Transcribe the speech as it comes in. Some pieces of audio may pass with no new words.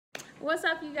What's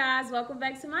up, you guys? Welcome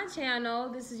back to my channel.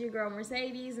 This is your girl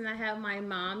Mercedes, and I have my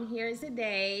mom here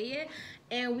today,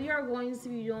 and we are going to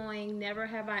be doing Never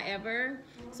Have I Ever.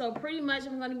 So pretty much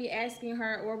I'm going to be asking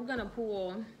her, or we're going to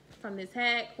pull from this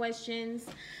hat questions,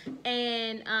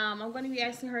 and I'm going to be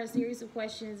asking her a series of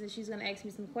questions, and she's going to ask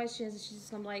me some questions, and she's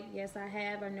just going to be like, yes I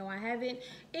have, or no I haven't.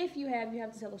 If you have, you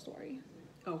have to tell a story.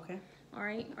 Okay. All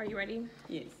right, are you ready?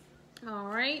 Yes. All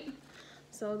right,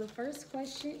 so the first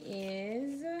question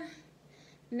is,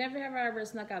 never have I ever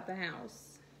snuck out the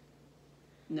house?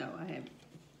 No, I haven't.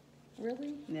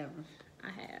 Really? Never. I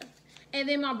have. And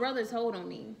then my brother told on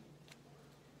me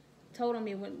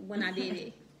when I did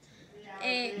it.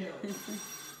 And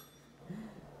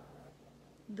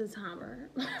the timer.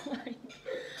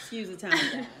 Excuse the time,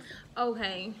 guys.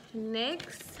 Okay,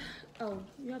 next. Oh,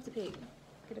 you have to pick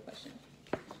a question.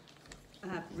 I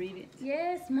have to read it.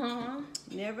 Yes, Mom.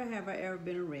 Never have I ever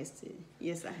been arrested.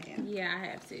 Yes, I have. Yeah, I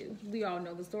have to. We all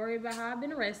know the story about how I've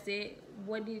been arrested.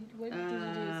 What did you do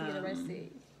to get arrested?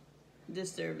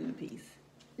 Disturbing the peace.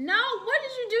 No, what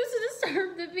did you do to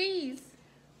disturb the peace?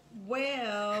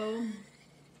 Well,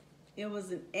 it was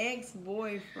an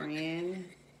ex-boyfriend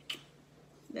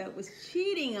that was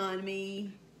cheating on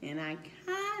me, and I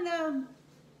kind of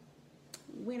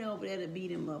went over there to beat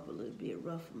him up a little bit,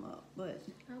 rough him up, but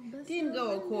didn't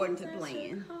go according to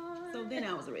plan. So then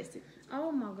I was arrested.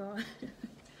 Oh my God.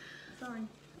 Sorry.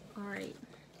 All right.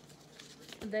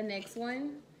 The next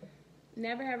one.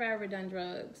 Never have I ever done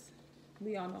drugs.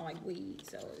 We all know like weed,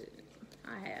 so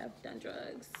I have done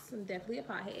drugs. I'm definitely a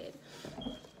pothead.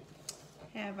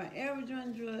 Have I ever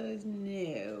done drugs?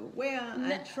 No. Well,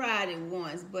 I tried it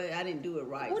once, but I didn't do it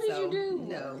right. What did you do?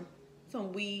 No.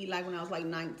 Some weed, like when I was like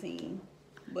 19.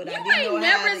 But You I didn't know ain't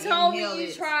how never to told inhale me you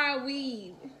it. tried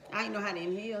weed. I didn't know how to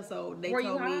inhale, so they Were you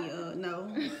told me high?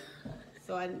 no.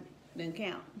 So I didn't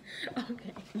count.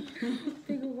 Okay.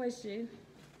 Pick a question.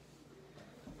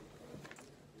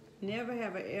 Never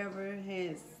have I ever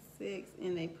had sex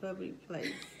in a public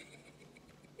place.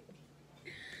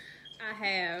 I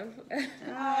have.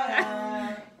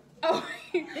 Oh, Oh,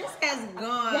 this has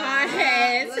gone. I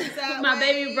has. My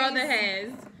baby sideways. brother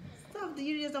has. Stuff that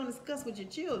you just don't discuss with your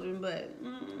children, but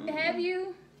Have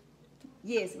you?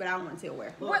 yes, but I don't want to tell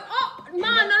where. What? Oh,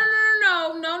 no.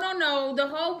 The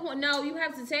whole point. No, you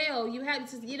have to tell. You have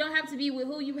to. You don't have to be with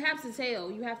who. You have to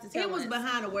tell. You have to tell. It was us.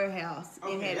 behind a warehouse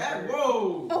in Okay, Hattiesburg.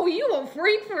 whoa. Oh, you a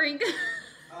freak.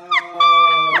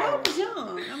 I was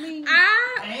young. I mean,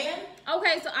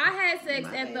 Okay, so I had sex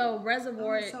My at bad. the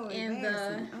reservoir Oh, so in the.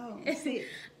 embarrassing. Oh, sick.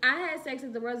 I had sex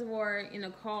at the reservoir in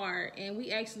a car, and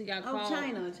we actually got Oh, caught.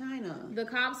 China. The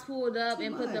cops pulled up Too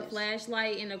and put the much.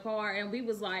 flashlight in the car, and we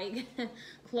was like,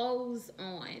 clothes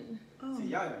on. Oh, See,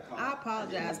 y'all got caught. I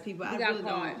apologize, people. I We got really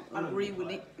caught. don't agree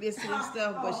with this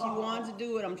stuff, but she wanted to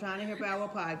do it. I'm trying to help our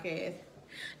podcast.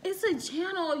 It's a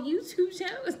channel, a YouTube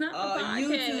channel. It's not a podcast.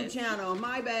 YouTube channel.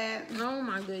 My bad. Oh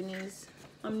my goodness.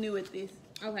 I'm new at this.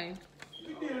 Okay.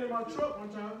 You did it in my truck one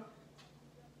time.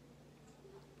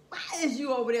 Why is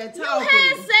you over there talking? You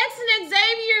had sex in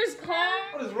Xavier's car?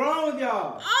 What is wrong with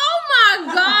y'all? Oh my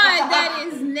God, that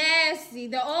is nasty.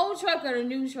 The old truck or the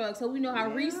new truck, so we know how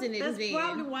recent it's That's been.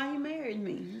 probably why he married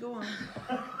me. Go on.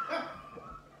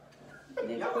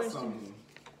 Next Y'all question. something.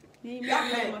 He Y'all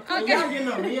married can't. my Okay. Y'all getting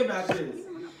on me about this.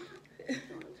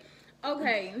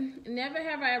 Okay, never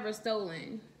have I ever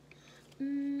stolen.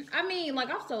 I mean,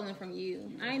 like, I've stolen from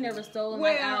you. I ain't never stolen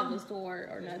like out of the store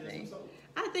or nothing.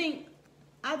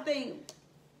 I think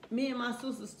me and my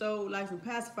sister stole like some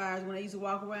pacifiers when I used to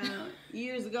walk around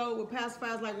years ago with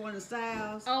pacifiers, like one of the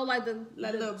styles. Oh, like the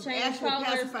change actual colors?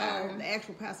 pacifier, Oh. the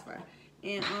actual pacifier.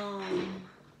 And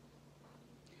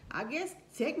I guess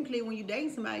technically when you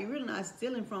dating somebody, you're really not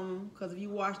stealing from them, because if you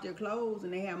wash their clothes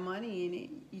and they have money in it,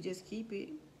 you just keep it.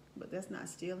 But that's not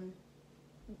stealing.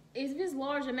 If it's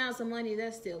large amounts of money,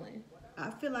 that's stealing. I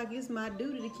feel like it's my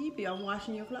duty to keep it. I'm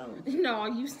washing your clothes. No,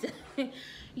 you stealing.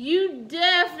 You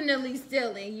definitely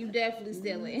stealing. You definitely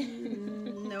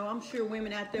stealing. No, I'm sure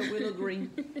women out there will agree.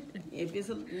 If it's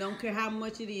don't care how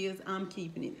much it is, I'm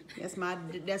keeping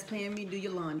it. That's paying me to do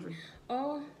your laundry.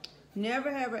 Oh,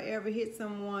 Never have I ever hit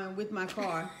someone with my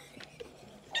car.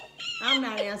 I'm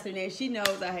not answering that. She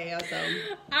knows I have, so.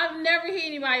 I've never hit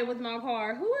anybody with my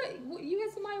car. Who you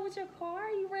hit somebody with your car?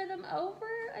 You ran them over,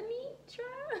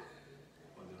 Anitra?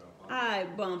 I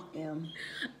bumped them.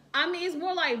 I mean, it's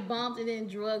more like bumped and then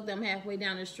drugged them halfway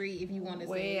down the street if you want to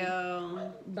say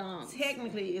Well, bumped.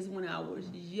 technically it's when I was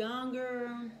younger,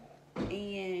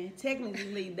 and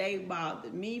technically they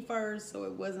bothered me first, so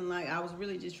it wasn't like I was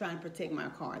really just trying to protect my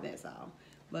car, that's all.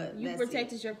 But You that's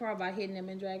protected your car by hitting them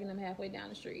and dragging them halfway down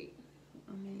the street.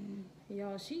 I mean,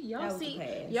 Y'all That was a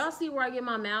pass. y'all see where I get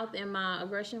my mouth and my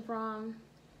aggression from?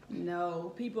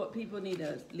 No, people need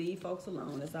to leave folks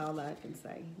alone. That's all I can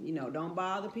say. You know, don't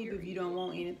bother people if you don't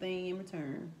want anything in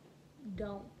return.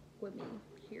 Don't with me,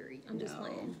 Harry. I'm just No.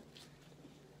 playing.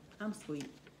 I'm sweet.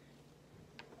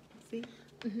 See?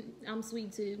 I'm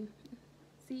sweet too.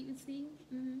 See?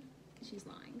 Mm-hmm. She's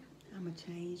lying. I'm a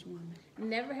changed woman.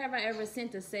 Never have I ever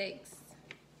sent a sex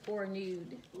or a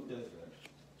nude. Who does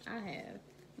that? I have.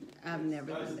 I've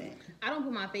never done that. I don't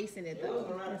put my face in it It wasn't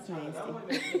though. around That's the time. That nasty.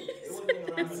 wasn't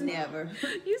even around the time. Never.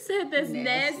 You said that's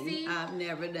nasty. I've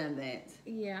never done that.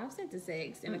 Yeah, I've sent the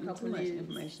sex and a Mm-mm, couple too much nudes.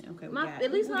 information. Okay, we My, got it.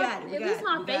 at least we my got it. We at got least it.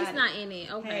 my We face got it. not in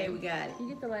it. Okay. Hey, we got it. You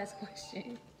get the last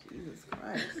question. Jesus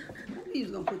Christ. I knew you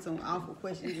was gonna put some awful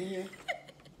questions in here.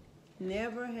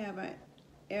 Never have I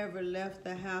ever left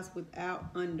the house without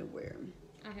underwear.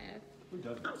 I have. Who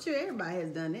does that? I'm sure everybody has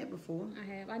done that before. I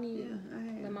have. I need Yeah, I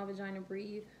have. let my vagina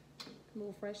breathe. A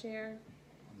little fresh air.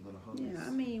 I'm gonna hug Yeah, this.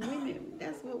 I mean, women,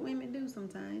 that's what women do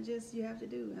sometimes. Just you have to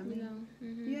do. I mean, You know.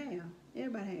 Mhm. yeah,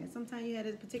 everybody has. Sometimes you have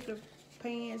this particular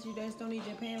pants, you just don't need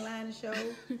your pant line to show.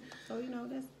 So, you know,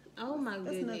 that's Oh my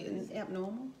goodness. nothing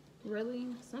abnormal. Really?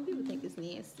 Some people think it's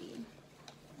nasty.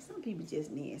 Some people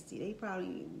just nasty. They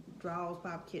probably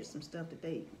catch some stuff that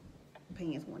they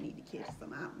pants won't need to catch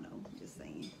some. I don't know. I'm just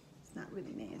saying. It's not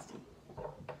really nasty.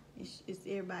 It's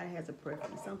everybody has a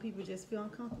preference. Some people just feel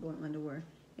uncomfortable in underwear.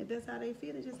 If that's how they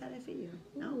feel, it's just how they feel.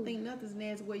 I don't think nothing's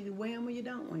nasty whether you wear them or you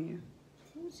don't wear them.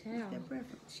 Oh, It's child. their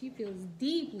preference. She feels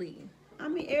deeply. I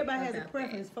mean, everybody has a About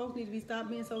preference. Folks need to stop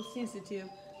being so sensitive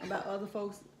about other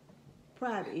folks'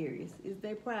 private areas. It's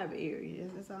their private area.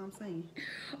 That's all I'm saying.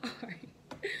 All right.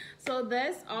 So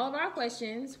that's all of our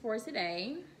questions for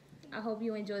today. I hope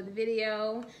you enjoyed the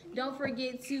video. Don't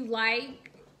forget to like,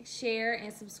 share,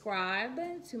 and subscribe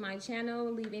to my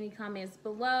channel. Leave any comments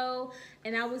below.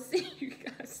 And I will see you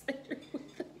guys later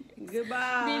with the next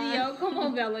Goodbye. video. Come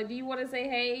on, Bella. Do you want to say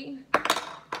hey?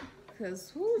 Because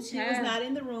who She was not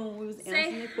in the room. We was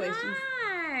answering say the questions.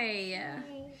 hi.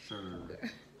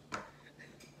 Sure.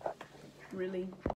 Really?